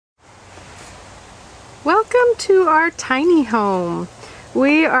Welcome to our tiny home.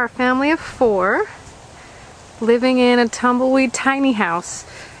 We are a family of 4 living in a tumbleweed tiny house.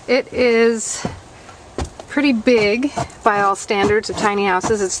 It is pretty big by all standards of tiny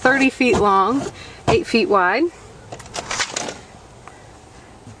houses. It's 30 feet long, 8 feet wide.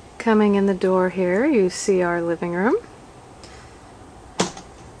 Coming in the door here, you see our living room.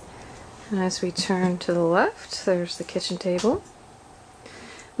 And as we turn to the left, there's the kitchen table.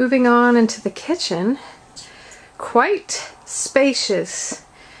 Moving on into the kitchen, quite spacious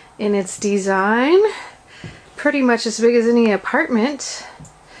in its design, pretty much as big as any apartment.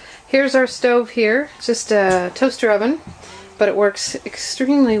 Here's our stove here, just a toaster oven, but it works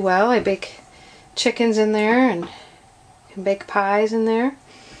extremely well. I bake chickens in there and can bake pies in there.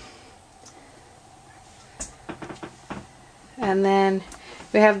 And then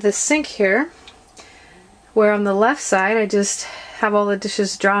we have this sink here, where on the left side I just have all the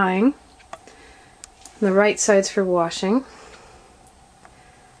dishes drying. The right side's for washing.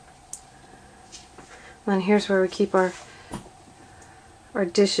 And here's where we keep our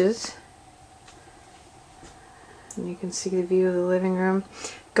dishes. And you can see the view of the living room.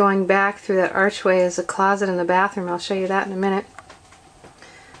 Going back through that archway is a closet in the bathroom. I'll show you that in a minute.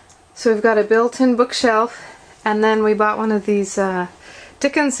 So we've got a built-in bookshelf, and then we bought one of these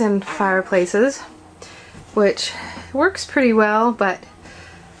Dickinson fireplaces, which works pretty well, but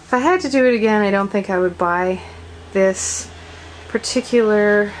if I had to do it again, I don't think I would buy this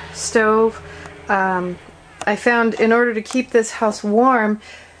particular stove. I found in order to keep this house warm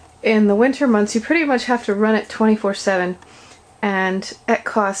in the winter months, you pretty much have to run it 24/7, and it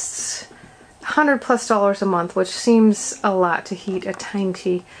costs $100+ a month, which seems a lot to heat a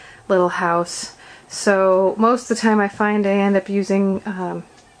tiny little house. So most of the time I find I end up using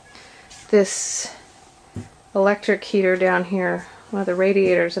this electric heater down here, one of the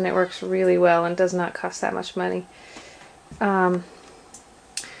radiators, and it works really well and does not cost that much money.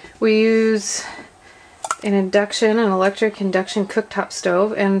 We use an electric induction cooktop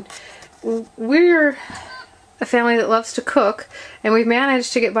stove, and we're a family that loves to cook, and we've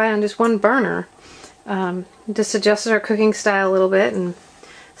managed to get by on just one burner. Just adjusted our cooking style a little bit, and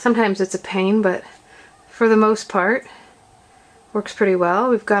sometimes it's a pain, but for the most part works pretty well.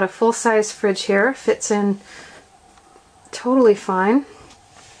 We've got a full-size fridge here, fits in totally fine.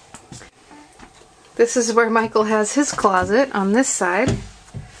 This is where Michael has his closet on this side.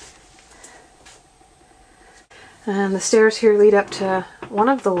 And the stairs here lead up to one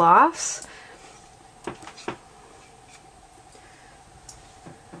of the lofts.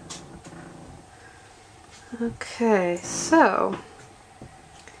 Okay, so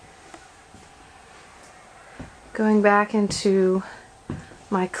going back into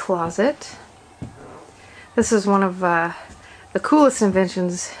my closet. This is one of the coolest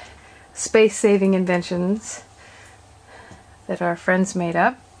inventions, space-saving inventions that our friends made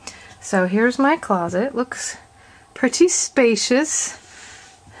up. So here's my closet. Looks pretty spacious.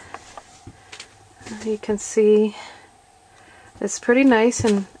 You can see it's pretty nice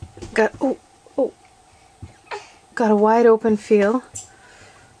and got got a wide open feel.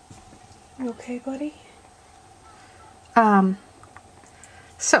 Okay, buddy?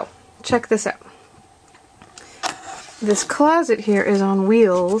 So check this out. This closet here is on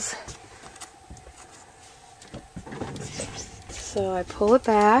wheels. So I pull it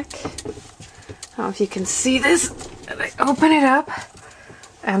back. I don't know if you can see this. And I open it up,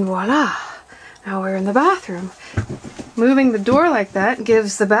 and voila! Now we're in the bathroom. Moving the door like that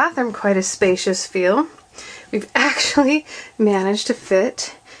gives the bathroom quite a spacious feel. We've actually managed to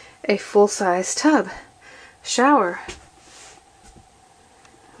fit a full-size tub, shower.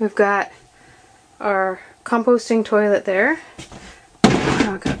 We've got our composting toilet there.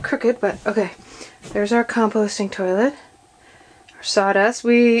 Oh, it got crooked, but okay. There's our composting toilet. Our sawdust.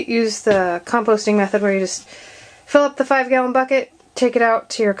 We use the composting method where you just fill up the 5-gallon bucket, take it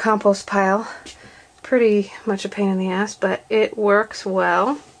out to your compost pile. Pretty much a pain in the ass, but it works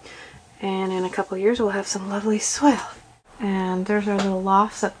well. And in a couple of years we'll have some lovely soil. And there's our little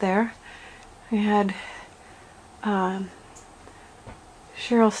lofts up there. We had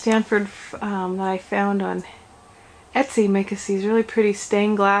Cheryl Stanford that I found on Etsy make us these really pretty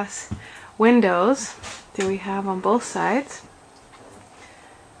stained glass windows that we have on both sides.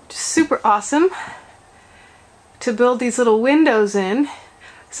 Just super awesome to build these little windows in.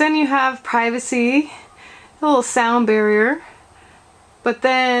 So then you have privacy, a little sound barrier, but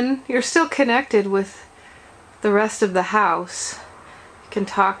then you're still connected with the rest of the house. You can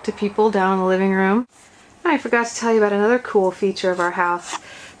talk to people down in the living room. I forgot to tell you about another cool feature of our house.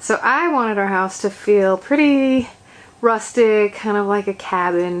 So I wanted our house to feel pretty rustic, kind of like a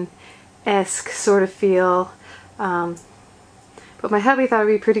cabin, esque sort of feel. But my hubby thought it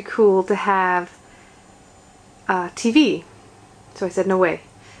would be pretty cool to have a TV. So I said, no way.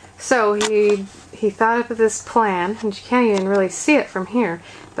 So he thought up of this plan, and you can't even really see it from here.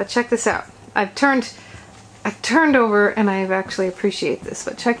 But check this out. I've turned over, and I actually appreciate this.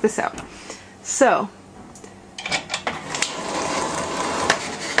 But check this out. So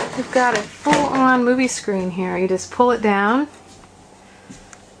we've got a full-on movie screen here. You just pull it down.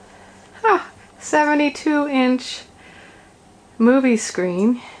 72-inch movie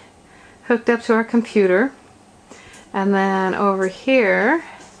screen hooked up to our computer. And then over here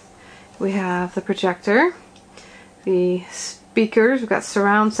we have the projector, the speakers, we've got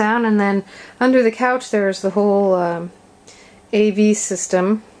surround sound, and then under the couch there's the whole AV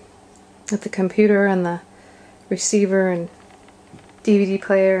system with the computer and the receiver and DVD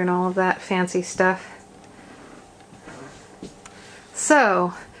player and all of that fancy stuff.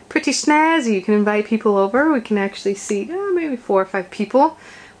 So, pretty snazzy. You can invite people over. We can actually see maybe 4 or 5 people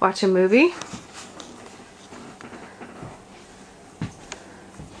watch a movie.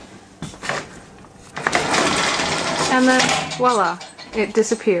 And then, voila, it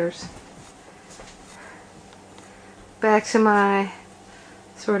disappears. Back to my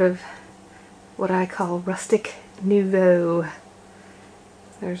sort of what I call rustic nouveau.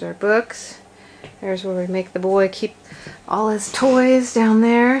 There's our books. There's where we make the boy keep all his toys down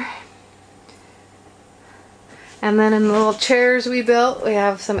there. And then in the little chairs we built, we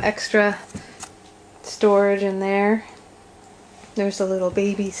have some extra storage in there. There's a little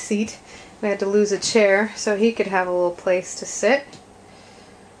baby seat. We had to lose a chair so he could have a little place to sit.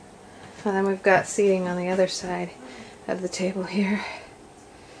 And then we've got seating on the other side of the table here.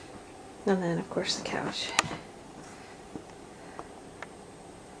 And then of course the couch.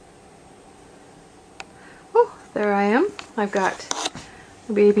 Oh, there I am. I've got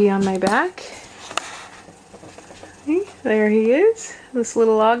the baby on my back. See, there he is, this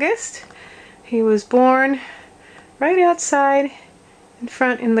little August. He was born right outside in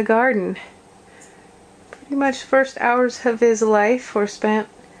front in the garden. Pretty much first hours of his life were spent,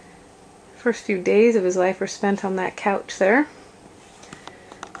 first few days of his life were spent on that couch there.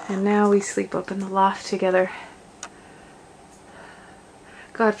 And now we sleep up in the loft together.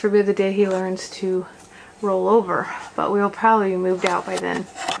 God forbid the day he learns to roll over, but we'll probably be moved out by then.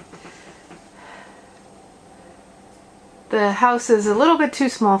 The house is a little bit too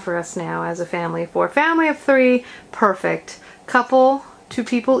small for us now as a family. For a family of 3, perfect. Couple, 2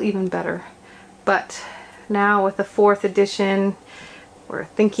 people, even better. But now with the 4th edition, we're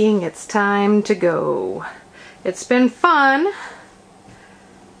thinking it's time to go. It's been fun.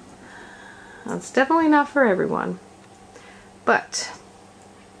 It's definitely not for everyone. But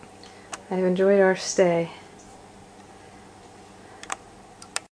I've enjoyed our stay.